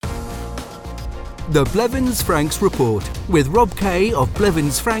The Blevins Franks Report with Rob Kay of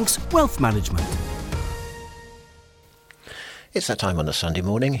Blevins Franks Wealth Management. It's that time on a Sunday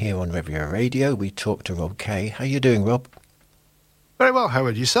morning here on Riviera Radio. We talk to Rob Kay. How are you doing, Rob? Very well,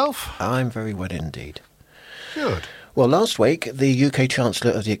 Howard. Yourself? I'm very well indeed. Good. Well, last week, the UK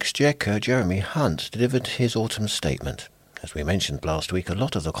Chancellor of the Exchequer, Jeremy Hunt, delivered his autumn statement. As we mentioned last week, a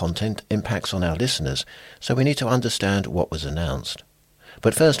lot of the content impacts on our listeners, so we need to understand what was announced.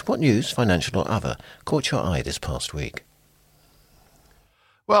 But first, what news, financial or other, caught your eye this past week?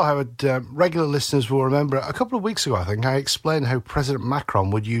 Well, Howard, regular listeners will remember a couple of weeks ago, I think, I explained how President Macron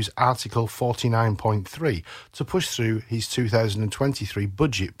would use Article 49.3 to push through his 2023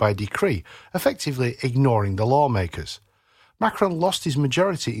 budget by decree, effectively ignoring the lawmakers. Macron lost his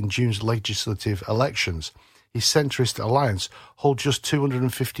majority in June's legislative elections. His centrist alliance holds just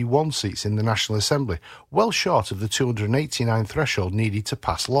 251 seats in the National Assembly, well short of the 289 threshold needed to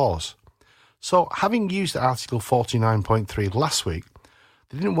pass laws. So, having used Article 49.3 last week,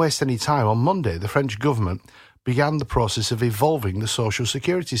 they didn't waste any time. On Monday, the French government began the process of evolving the social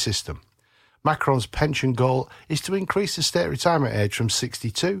security system. Macron's pension goal is to increase the state retirement age from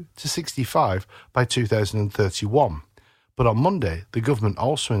 62 to 65 by 2031. But on Monday, the government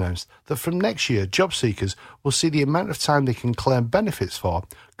also announced that from next year, job seekers will see the amount of time they can claim benefits for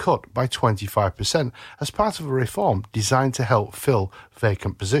cut by 25% as part of a reform designed to help fill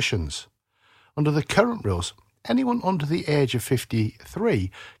vacant positions. Under the current rules, anyone under the age of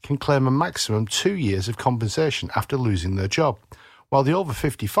 53 can claim a maximum 2 years of compensation after losing their job, while the over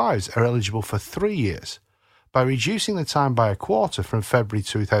 55s are eligible for 3 years. By reducing the time by a quarter from February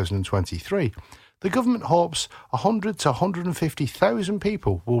 2023, the government hopes 100 to 150,000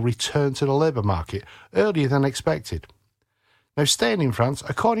 people will return to the labour market earlier than expected. Now, staying in France,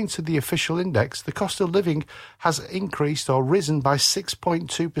 according to the official index, the cost of living has increased or risen by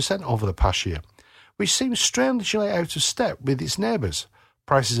 6.2% over the past year, which seems strangely out of step with its neighbours.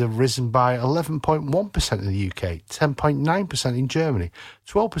 Prices have risen by 11.1% in the UK, 10.9% in Germany,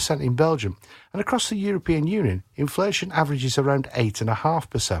 12% in Belgium, and across the European Union, inflation averages around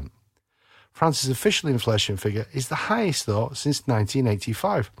 8.5%. France's official inflation figure is the highest, though, since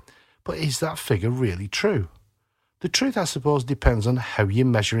 1985. But is that figure really true? The truth, I suppose, depends on how you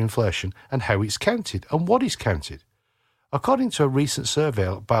measure inflation and how it's counted and what is counted. According to a recent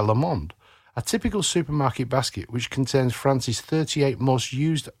survey by Le Monde, a typical supermarket basket, which contains France's 38 most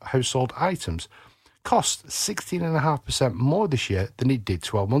used household items, cost 16.5% more this year than it did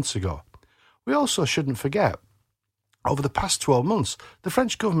 12 months ago. We also shouldn't forget, over the past 12 months, the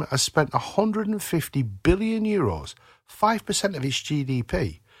French government has spent 150 billion euros, 5% of its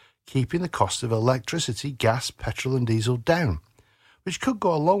GDP, keeping the cost of electricity, gas, petrol and diesel down, which could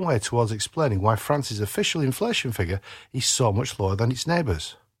go a long way towards explaining why France's official inflation figure is so much lower than its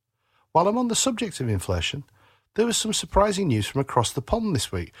neighbours. While I'm on the subject of inflation, there was some surprising news from across the pond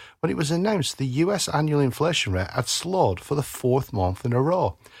this week when it was announced the US annual inflation rate had slowed for the fourth month in a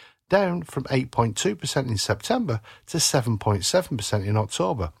row, down from 8.2% in September to 7.7% in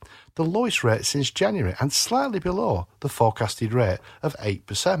October, the lowest rate since January and slightly below the forecasted rate of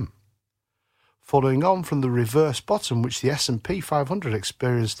 8%. Following on from the reverse bottom which the S&P 500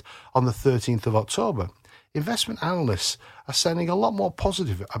 experienced on the 13th of October, investment analysts are sounding a lot more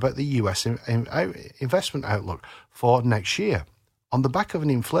positive about the US investment outlook for next year. On the back of an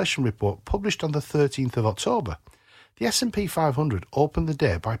inflation report published on the 13th of October, the S&P 500 opened the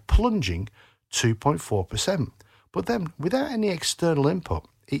day by plunging 2.4%, but then, without any external input,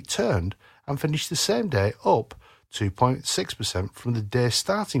 it turned and finished the same day up 2.6% from the day's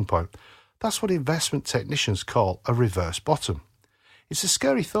starting point. That's what investment technicians call a reverse bottom. It's a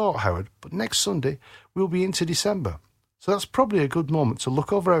scary thought, Howard, but next Sunday we'll be into December, so that's probably a good moment to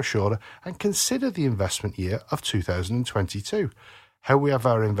look over our shoulder and consider the investment year of 2022. How we have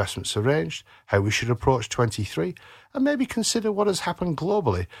our investments arranged, how we should approach 23, and maybe consider what has happened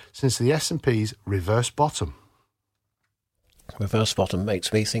globally since the S&P's reverse bottom. Reverse bottom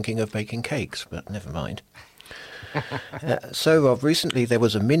makes me thinking of baking cakes, but never mind. So, Rob, recently there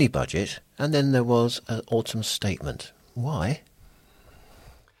was a mini-budget, and then there was an autumn statement. Why?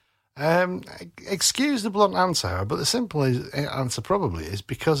 Excuse the blunt answer, but the simple answer probably is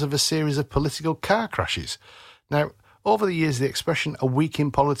because of a series of political car crashes. Now, over the years, the expression "a week in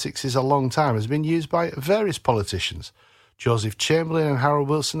politics is a long time" has been used by various politicians. Joseph Chamberlain and Harold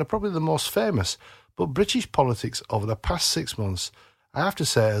Wilson are probably the most famous, but British politics over the past 6 months, I have to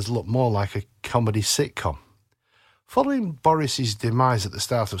say, has looked more like a comedy sitcom. Following Boris's demise at the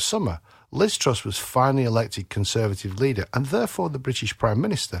start of summer, Liz Truss was finally elected Conservative leader and therefore the British Prime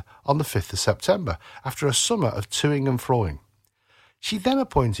Minister on the 5th of September, after a summer of toing and froing. She then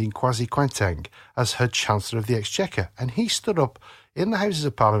appointed Kwasi Kwarteng as her Chancellor of the Exchequer, and he stood up in the Houses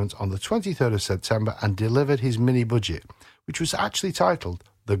of Parliament on the 23rd of September and delivered his mini-budget, which was actually titled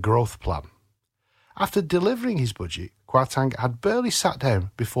The Growth Plan. After delivering his budget, Kwarteng had barely sat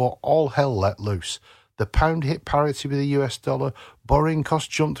down before all hell let loose. The pound hit parity with the US dollar, borrowing costs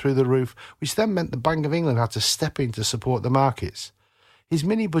jumped through the roof, which then meant the Bank of England had to step in to support the markets. His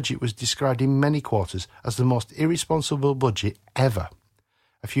mini-budget was described in many quarters as the most irresponsible budget ever.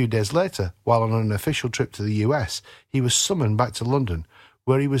 A few days later, while on an official trip to the US, he was summoned back to London,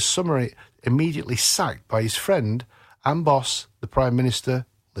 where he was summarily immediately sacked by his friend and boss, the Prime Minister,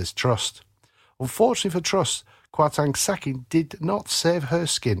 Liz Truss. Unfortunately for Truss, Kwarteng's sacking did not save her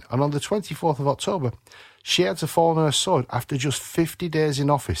skin, and on the 24th of October, she had to fall on her sword after just 50 days in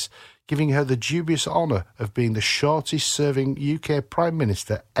office, giving her the dubious honour of being the shortest-serving UK Prime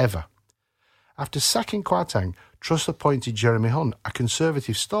Minister ever. After sacking Kwarteng, Truss appointed Jeremy Hunt, a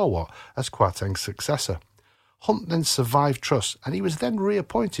Conservative stalwart, as Kwarteng's successor. Hunt then survived Truss, and he was then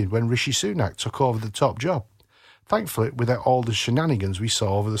reappointed when Rishi Sunak took over the top job, thankfully without all the shenanigans we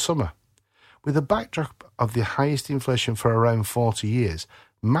saw over the summer. With a backdrop of the highest inflation for around 40 years,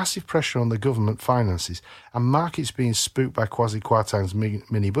 massive pressure on the government finances, and markets being spooked by Kwasi Kwarteng's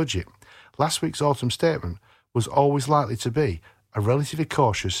mini-budget, last week's autumn statement was always likely to be a relatively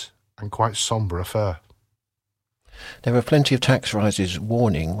cautious and quite sombre affair. There were plenty of tax rises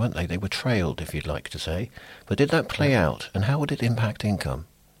warning, weren't they? They were trailed, if you'd like to say. But did that play out, and how would it impact income?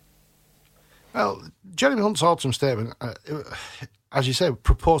 Well, Jeremy Hunt's autumn statement, as you say,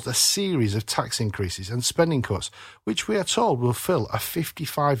 proposed a series of tax increases and spending cuts, which we are told will fill a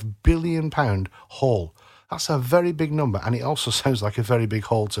 £55 billion hole. That's a very big number, and it also sounds like a very big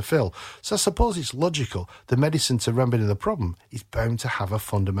hole to fill. So I suppose it's logical the medicine to remedying the problem is bound to have a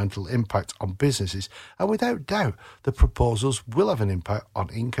fundamental impact on businesses, and without doubt, the proposals will have an impact on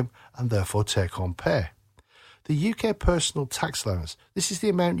income and therefore take-home pay. The UK personal tax allowance, this is the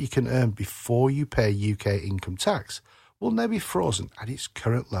amount you can earn before you pay UK income tax, will now be frozen at its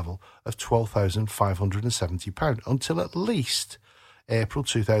current level of £12,570 until at least April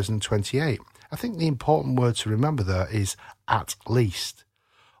 2028. I think the important word to remember there is at least.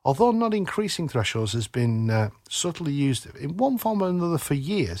 Although not increasing thresholds has been subtly used in one form or another for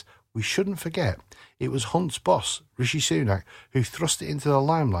years, we shouldn't forget it was Hunt's boss, Rishi Sunak, who thrust it into the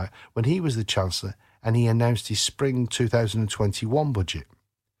limelight when he was the Chancellor and he announced his spring 2021 budget.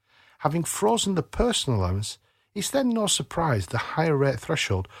 Having frozen the personal allowance, it's then no surprise the higher rate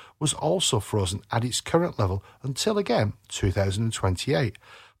threshold was also frozen at its current level until again 2028.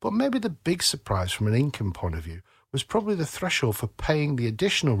 But maybe the big surprise from an income point of view was probably the threshold for paying the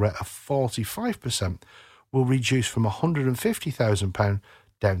additional rate of 45% will reduce from £150,000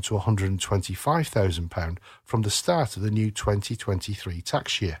 down to £125,000 from the start of the new 2023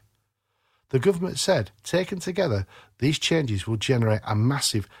 tax year. The government said, taken together, these changes will generate a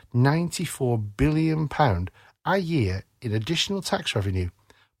massive £94 billion a year in additional tax revenue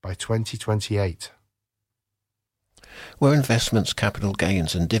by 2028. Were investments, capital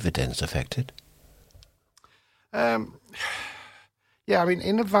gains and dividends affected? In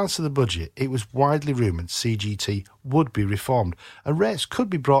advance of the budget, it was widely rumoured CGT would be reformed and rates could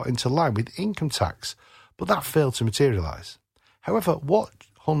be brought into line with income tax, but that failed to materialise. However, what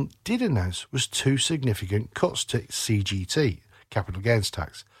Hunt did announce was two significant cuts to CGT, capital gains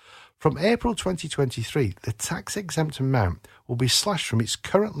tax. From April 2023, the tax-exempt amount will be slashed from its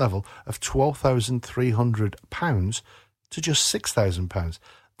current level of £12,300 to just £6,000.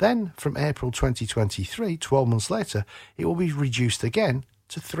 Then, from April 2023, 12 months later, it will be reduced again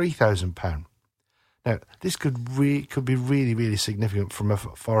to £3,000. Now, this could be really, really significant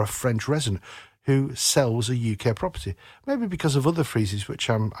for a French resident who sells a UK property, maybe because of other freezes,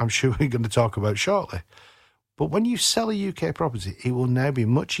 which I'm sure we're going to talk about shortly. But when you sell a UK property, it will now be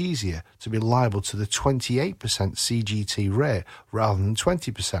much easier to be liable to the 28% CGT rate rather than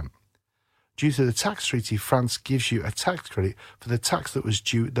 20%. Due to the tax treaty, France gives you a tax credit for the tax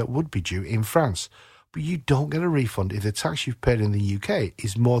that would be due in France, but you don't get a refund if the tax you've paid in the UK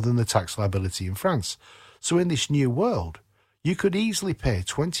is more than the tax liability in France. So in this new world, you could easily pay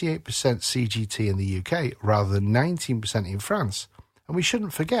 28% CGT in the UK rather than 19% in France. And we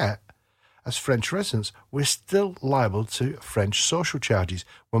shouldn't forget, as French residents, we're still liable to French social charges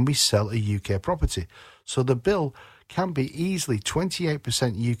when we sell a UK property. So the bill can be easily 28%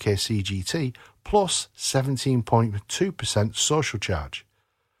 UK CGT plus 17.2% social charge.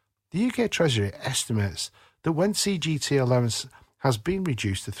 The UK Treasury estimates that when CGT allowance has been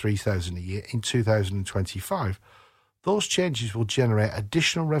reduced to £3,000 a year in 2025, those changes will generate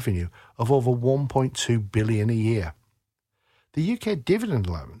additional revenue of over £1.2 billion a year. The UK dividend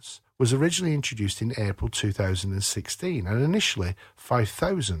allowance was originally introduced in April 2016 and initially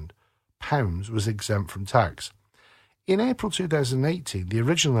 £5,000 was exempt from tax. In April 2018, the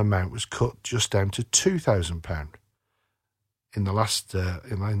original amount was cut just down to £2,000. In the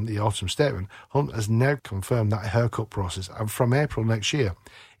in the autumn statement, Hunt has now confirmed that haircut process, and from April next year,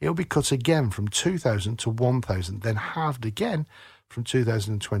 it will be cut again from £2,000 to £1,000, then halved again from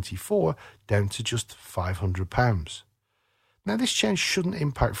 2024 down to just £500. Now, this change shouldn't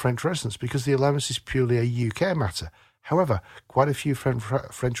impact French residents because the allowance is purely a UK matter. However, quite a few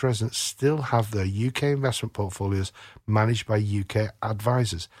French residents still have their UK investment portfolios managed by UK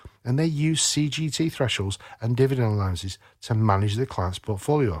advisors, and they use CGT thresholds and dividend allowances to manage their clients'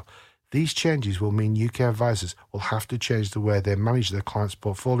 portfolio. These changes will mean UK advisors will have to change the way they manage their clients'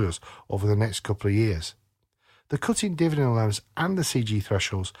 portfolios over the next couple of years. The cut in dividend allowance and the CG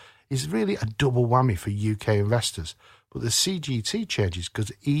thresholds is really a double whammy for UK investors, but the CGT changes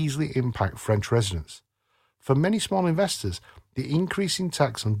could easily impact French residents. For many small investors, the increase in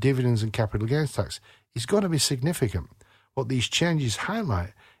tax on dividends and capital gains tax is going to be significant. What these changes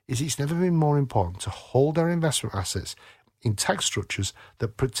highlight is it's never been more important to hold our investment assets in tax structures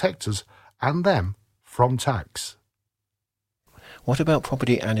that protect us and them from tax. What about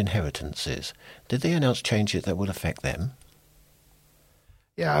property and inheritances? Did they announce changes that will affect them?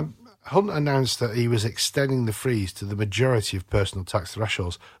 Yeah, Hunt announced that he was extending the freeze to the majority of personal tax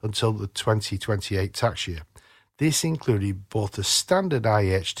thresholds until the 2028 tax year. This included both the standard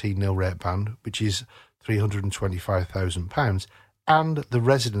IHT nil rate band, which is £325,000, and the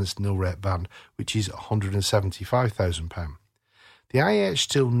residence nil rate band, which is £175,000. The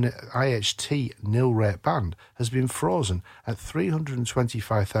IHT nil rate band has been frozen at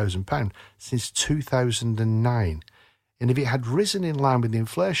 £325,000 since 2009, and if it had risen in line with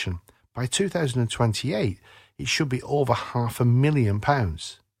inflation, by 2028 it should be over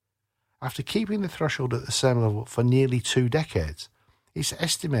 £500,000. After keeping the threshold at the same level for nearly 2 decades, it's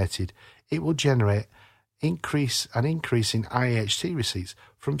estimated it will generate an increase in IHT receipts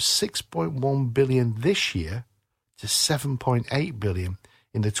from £6.1 billion this year to £7.8 billion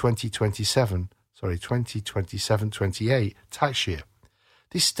in the 2027-28 tax year.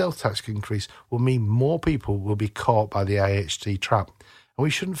 This stealth tax increase will mean more people will be caught by the IHT trap. And we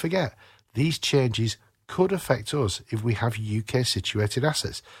shouldn't forget, these changes could affect us if we have UK-situated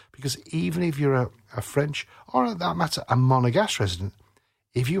assets, because even if you're a French, or at that matter, a Monegasque resident,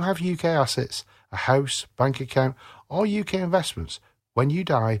 if you have UK assets, a house, bank account, or UK investments, when you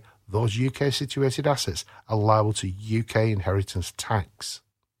die, those UK-situated assets are liable to UK inheritance tax.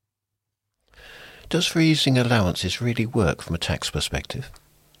 Does freezing allowances really work from a tax perspective?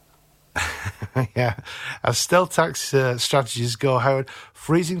 Yeah, as stealth tax strategies go, Howard,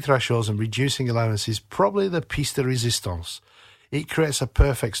 freezing thresholds and reducing allowances is probably the piece de resistance. It creates a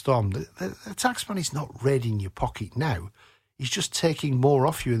perfect storm. The tax money's not red in your pocket now. It's just taking more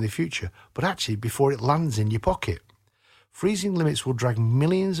off you in the future, but actually before it lands in your pocket. Freezing limits will drag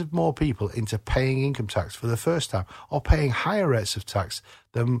millions of more people into paying income tax for the first time, or paying higher rates of tax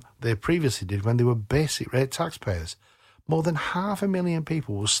than they previously did when they were basic rate taxpayers. More than 500,000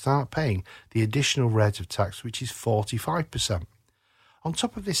 people will start paying the additional rate of tax, which is 45%. On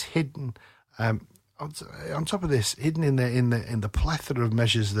top of this, hidden in the plethora of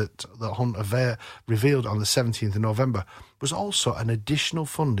measures that Hunt revealed on the 17th of November, was also an additional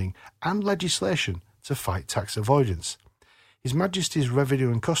funding and legislation to fight tax avoidance. His Majesty's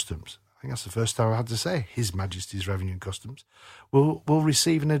Revenue and Customs, I think that's the first time I had to say His Majesty's Revenue and Customs, will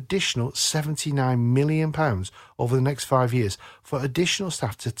receive an additional £79 million over the next 5 years for additional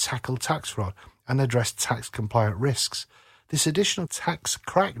staff to tackle tax fraud and address tax-compliant risks. This additional tax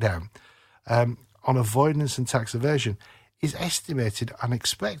crackdown on avoidance and tax evasion is estimated and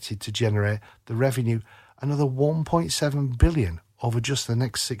expected to generate the revenue another £1.7 billion over just the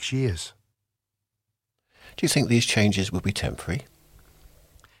next 6 years. Do you think these changes will be temporary?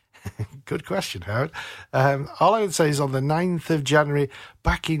 Good question, Howard. All I would say is on the 9th of January,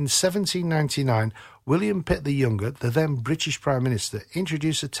 back in 1799, William Pitt the Younger, the then British Prime Minister,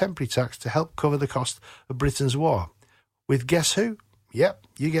 introduced a temporary tax to help cover the cost of Britain's war. With guess who? Yep,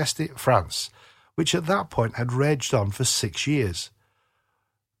 you guessed it, France, which at that point had raged on for 6 years.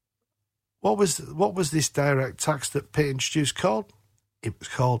 What was this direct tax that Pitt introduced called? It was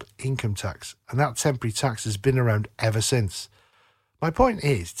called income tax, and that temporary tax has been around ever since. My point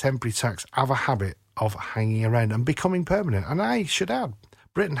is, temporary tax have a habit of hanging around and becoming permanent, and I should add,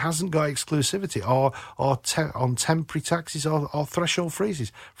 Britain hasn't got exclusivity on temporary taxes or threshold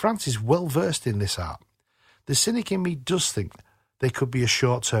freezes. France is well versed in this art. The cynic in me does think they could be a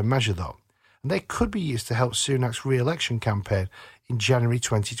short-term measure, though, and they could be used to help Sunak's re-election campaign in January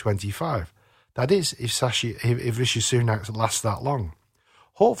 2025. That is, if Rishi Sunak lasts that long.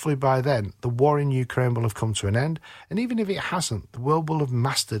 Hopefully by then, the war in Ukraine will have come to an end, and even if it hasn't, the world will have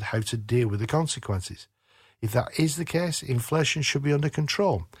mastered how to deal with the consequences. If that is the case, inflation should be under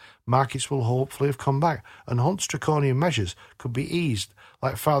control. Markets will hopefully have come back, and Hunt's draconian measures could be eased,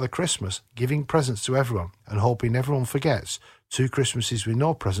 like Father Christmas, giving presents to everyone and hoping everyone forgets 2 Christmases with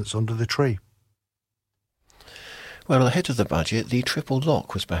no presents under the tree. Well, ahead of the budget, the triple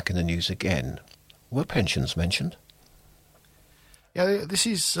lock was back in the news again. Were pensions mentioned? Yeah, this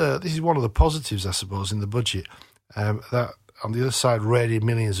is one of the positives, I suppose, in the budget, that on the other side raided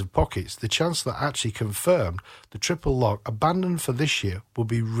millions of pockets. The Chancellor actually confirmed the triple lock, abandoned for this year, will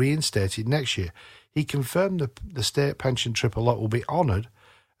be reinstated next year. He confirmed the state pension triple lock will be honoured,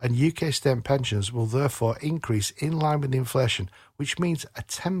 and UK state pensions will therefore increase in line with inflation, which means a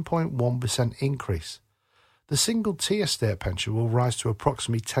 10.1% increase. The single-tier state pension will rise to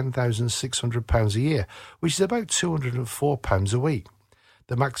approximately £10,600 a year, which is about £204 a week.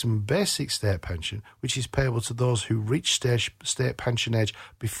 The maximum basic state pension, which is payable to those who reach state pension age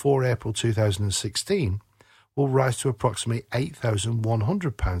before April 2016, will rise to approximately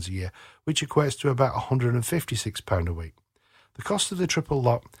 £8,100 a year, which equates to about £156 a week. The cost of the triple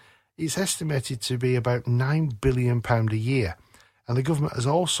lock is estimated to be about £9 billion a year, and the government has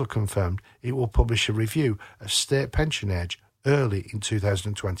also confirmed it will publish a review of state pension age early in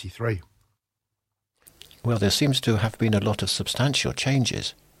 2023. Well, there seems to have been a lot of substantial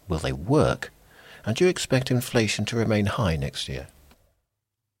changes. Will they work? And do you expect inflation to remain high next year?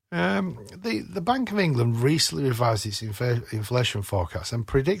 The Bank of England recently revised its inflation forecast and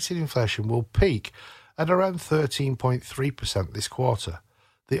predicted inflation will peak at around 13.3% this quarter.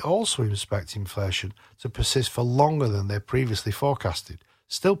 They also expect inflation to persist for longer than they previously forecasted,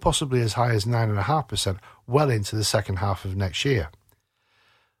 still possibly as high as 9.5% well into the second half of next year.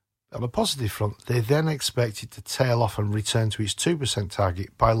 On a positive front, they then expect it to tail off and return to its 2%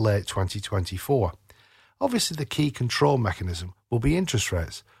 target by late 2024. Obviously, the key control mechanism will be interest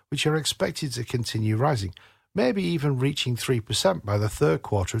rates, which are expected to continue rising, maybe even reaching 3% by the third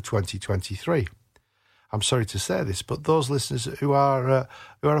quarter of 2023. I'm sorry to say this, but those listeners who are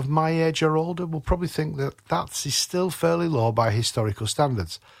of my age or older will probably think that is still fairly low by historical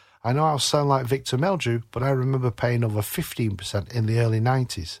standards. I know I'll sound like Victor Meldrew, but I remember paying over 15% in the early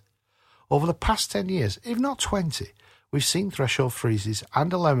 90s. Over the past 10 years, if not 20, we've seen threshold freezes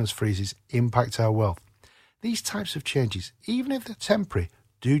and allowance freezes impact our wealth. These types of changes, even if they're temporary,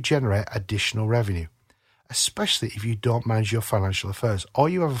 do generate additional revenue, especially if you don't manage your financial affairs or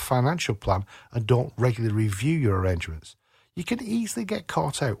you have a financial plan and don't regularly review your arrangements. You can easily get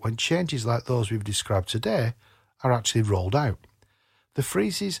caught out when changes like those we've described today are actually rolled out. The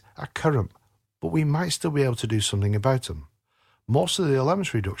freezes are current, but we might still be able to do something about them. Most of the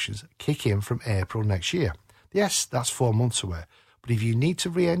allowance reductions kick in from April next year. Yes, that's 4 months away, but if you need to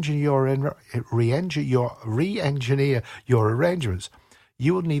re-engineer your arrangements,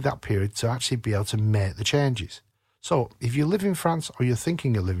 you will need that period to actually be able to make the changes. So, if you live in France or you're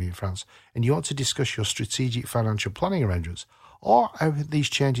thinking of living in France and you want to discuss your strategic financial planning arrangements or how these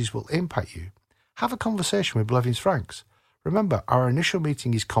changes will impact you, have a conversation with Blevins Franks. Remember, our initial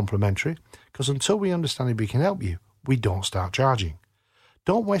meeting is complimentary because until we understand if we can help you, we don't start charging.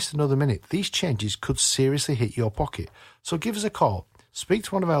 Don't waste another minute. These changes could seriously hit your pocket. So give us a call, speak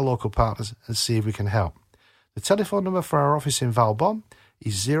to one of our local partners and see if we can help. The telephone number for our office in Valbonne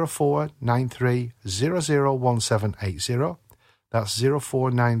is 0493 001780. That's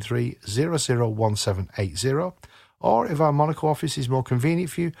 0493 001780. Or if our Monaco office is more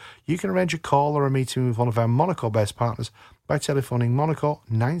convenient for you, you can arrange a call or a meeting with one of our Monaco-based partners by telephoning Monaco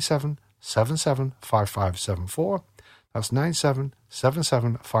 97775574. That's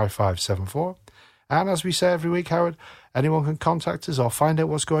 97775574. And as we say every week, Howard, anyone can contact us or find out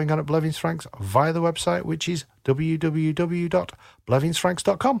what's going on at Blevins Franks via the website, which is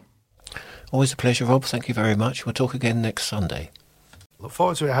www.blevinsfranks.com. Always a pleasure, Rob. Thank you very much. We'll talk again next Sunday. Look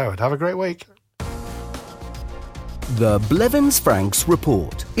forward to it, Howard. Have a great week. The Blevins Franks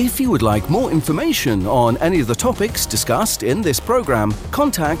Report. If you would like more information on any of the topics discussed in this programme,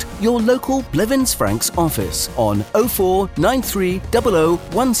 contact your local Blevins Franks office on 0493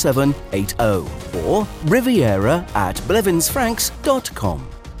 001780 or riviera@blevinsfranks.com.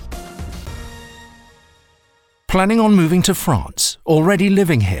 Planning on moving to France? Already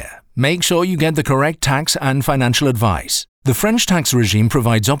living here? Make sure you get the correct tax and financial advice. The French tax regime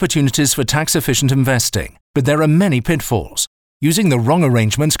provides opportunities for tax-efficient investing, but there are many pitfalls. Using the wrong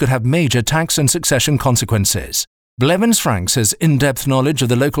arrangements could have major tax and succession consequences. Blevins Franks has in-depth knowledge of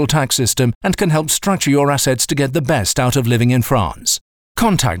the local tax system and can help structure your assets to get the best out of living in France.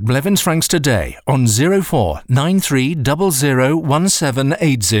 Contact Blevins Franks today on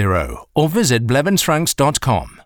 0493001780 or visit blevinsfranks.com.